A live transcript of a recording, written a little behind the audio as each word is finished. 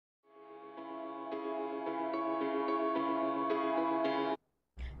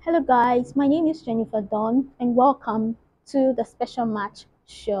Hello guys, my name is Jennifer Dawn and welcome to the Special Match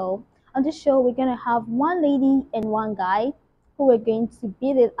Show. On this show, we're going to have one lady and one guy who are going to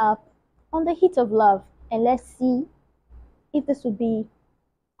beat it up on the heat of love. And let's see if this would be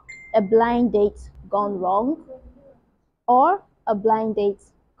a blind date gone wrong or a blind date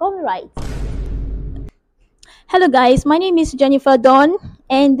gone right. Hello guys, my name is Jennifer Dawn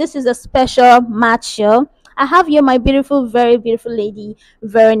and this is a special match show. I have here my beautiful, very beautiful lady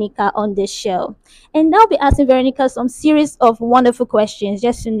Veronica on this show. And I'll be asking Veronica some series of wonderful questions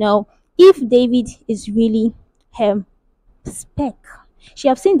just to know if David is really her spec. She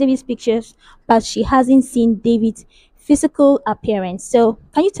have seen David's pictures, but she hasn't seen David's physical appearance. So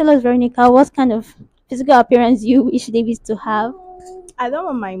can you tell us, Veronica, what kind of physical appearance you wish David to have? I don't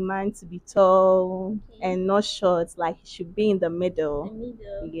want my man to be tall and not short. Like he should be in the middle.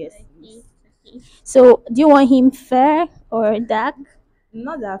 Yes. So, do you want him fair or dark?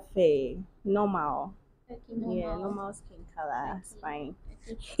 Not that fair. Normal. Okay, Yeah, normal skin color. It's fine.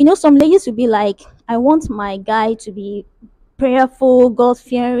 You know, some ladies will be like, I want my guy to be prayerful, God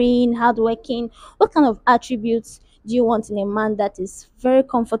fearing, hardworking. What kind of attributes do you want in a man that is very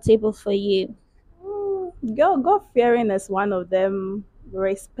comfortable for you? God fearing is one of them.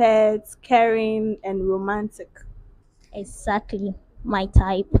 Respect, caring, and romantic. Exactly my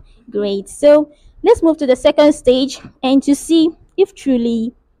type. Great. So let's move to the second stage and to see if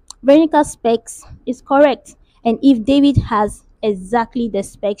truly Veronica's specs is correct and if David has exactly the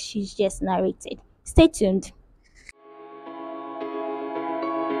specs she's just narrated. Stay tuned.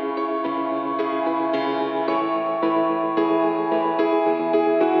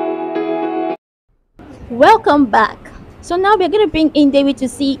 Welcome back. So now we're going to bring in David to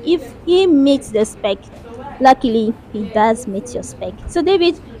see if he meets the spec. Luckily, he does meet your spec. So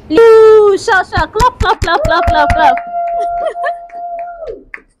David, shout, shout, clap, clap, clap, clap, clap, clap.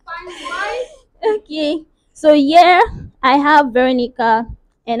 Okay. So here I have Veronica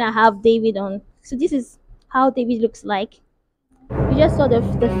and I have David on. So this is how David looks like. You just saw the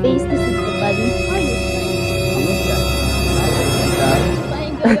face. This is the body. How are you?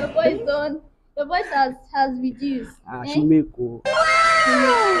 Fine girl, your voice gone. Your voice has reduced. She make oh.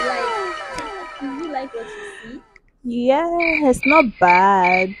 Do you like what you see? Yeah, it's not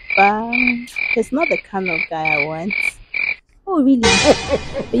bad, but it's not the kind of guy I want. Oh really?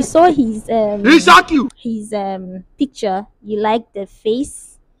 You saw his picture. You like the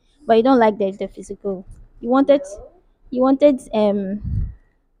face, but you don't like the physical. You wanted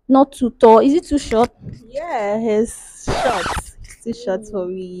not too tall. Is it too short? Yeah, his short. It's too short for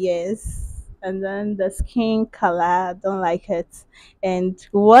me, yes. And then the skin color, I don't like it. And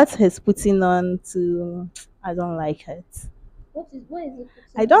what he's putting on to, I don't like it. What is it?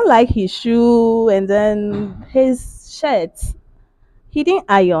 I don't like his shoe and then his shirt. He didn't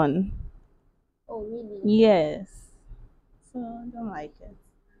iron. Oh really? Yes. So I don't like it.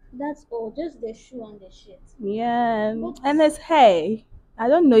 That's all. Just the shoe and the shirt. Yeah. And his hair. I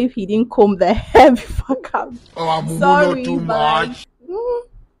don't know if he didn't comb the hair before coming. Oh, I'm Sorry, too but much.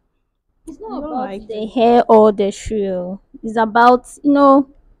 It's I not don't about like the hair or the shoe. It's about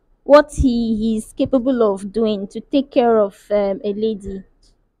what he's capable of doing to take care of a lady.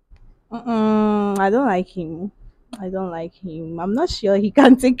 I don't like him. I don't like him. I'm not sure he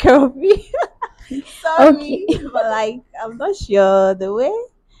can take care of me. Okay. Sorry, but like I'm not sure the way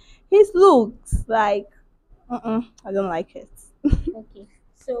his looks like. I don't like it. Okay.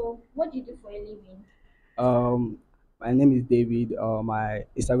 So, what do you do for a living? Um, my name is David. My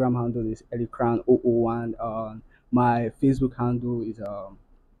Instagram handle is elicran001. My Facebook handle is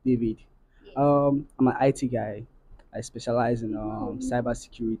David. I'm an IT guy. I specialize in cyber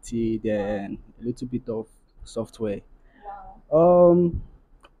security, then a little bit of software. Wow. Um,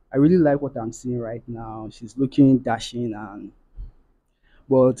 I really like what I'm seeing right now. She's looking dashing,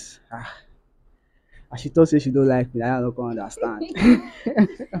 but as she thought say she don't like me, I don't understand.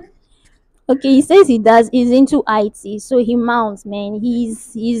 Okay, he says he does. He's into IT, so he mounts, man.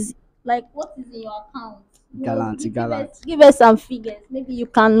 He's like, what is in your account? Gallant, gallant. Give us some figures. Maybe you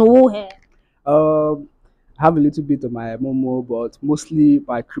can woo her. Um, I have a little bit of my Momo, but mostly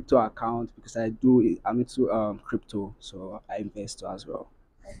my crypto account because I'm into crypto, so I invest too as well.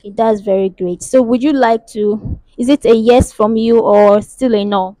 Okay, that's very great. So, would you like to? Is it a yes from you or still a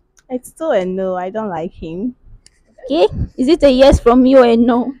no? It's still a no. I don't like him. Okay, is it a yes from you or a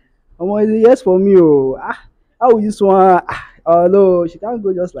no? It's a yes for me. Oh, how will you swan? Oh no, she can't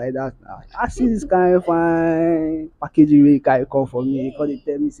go just like that now. I see this kind of fine packaging wey carry come for me. Because they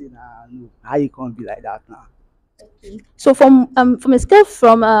tell me say nah, no, how you can't be like that now? Okay. So from a scale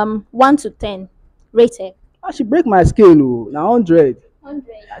from 1 to 10, rated. She break my scale oh, now 100.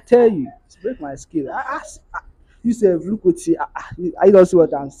 I tell you, it's break my skill. You say look what see. I don't see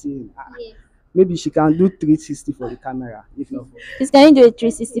what I'm seeing. Maybe she can do 360 for the camera, if not for She's going to do a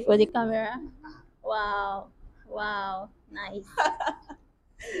 360 for the camera. Wow. Wow. Nice.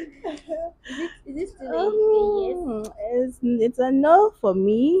 Is it still a yes? It's a no for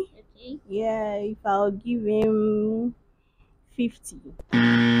me. Okay. Yeah, if I'll give him 50.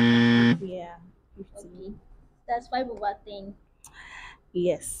 Yeah, 50. Okay. That's 5/10.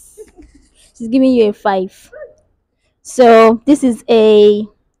 Yes. She's giving you a 5. So this is a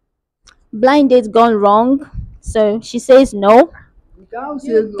blind date gone wrong. So she says no. you can't say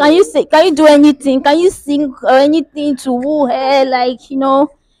Can you no. say? Can you do anything? Can you sing or anything to woo her? Like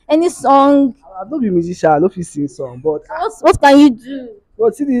any song. I don't be musician, I don't fit sing song, but So what can you do?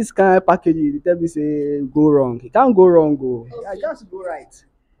 but see this kind of packaging, they tell me say go wrong. It can't go wrong, go. Yeah, it Okay. has to go right.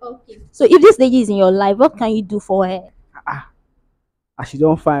 Okay. So if this lady is in your life, what can you do for her? Ah, and she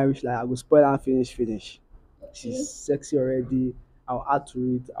don't find which like I go spoil and finish. Okay. She's sexy already. I'll add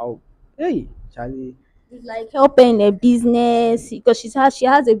to it. Hey, Charlie. It's like help her in a business because she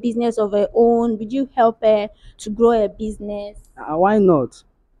has a business of her own. Would you help her to grow her business? Why not?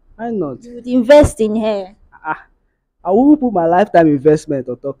 Why not? You would invest in her. Ah, I will put my lifetime investment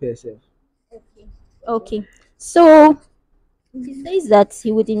on top herself. Okay. Okay. So he says that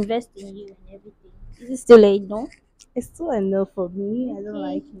he would invest in you and everything. Is it still a no? It's still a no for me. I don't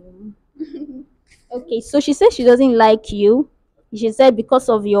Okay. like him. Okay. So she says she doesn't like you. She said because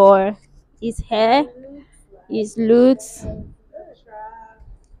of his hair, his looks,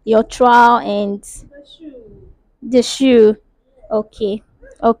 your trial, and the shoe. Okay.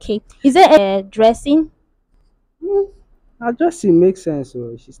 Okay. Is there a dressing? Hmm, I just see make sense.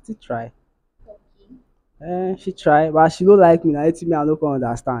 So she still try. She try, but she don't like me. Now, it's me. I don't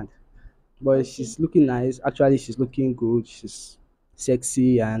understand. But Okay. she's looking nice. Actually, she's looking good. She's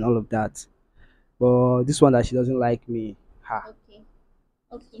sexy and all of that. But this one that she doesn't like me. Ha. Okay.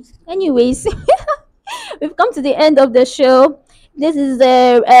 Okay. Anyways, we've come to the end of the show. This is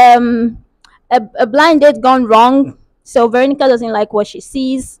a blind date gone wrong. So Veronica doesn't like what she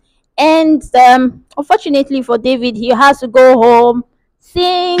sees, and unfortunately for David, he has to go home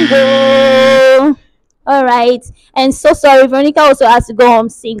single. All right, and so sorry, Veronica also has to go home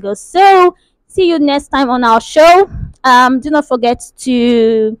single. So see you next time on our show. Do not forget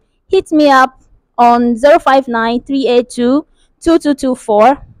to hit me up on 059 382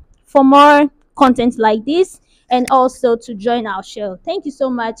 2224 for more content like this and also to join our show. Thank you so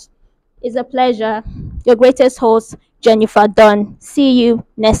much. It's a pleasure. Your greatest host, Jennifer Dunn. See you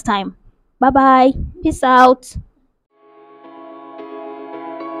next time. Bye bye. Peace out.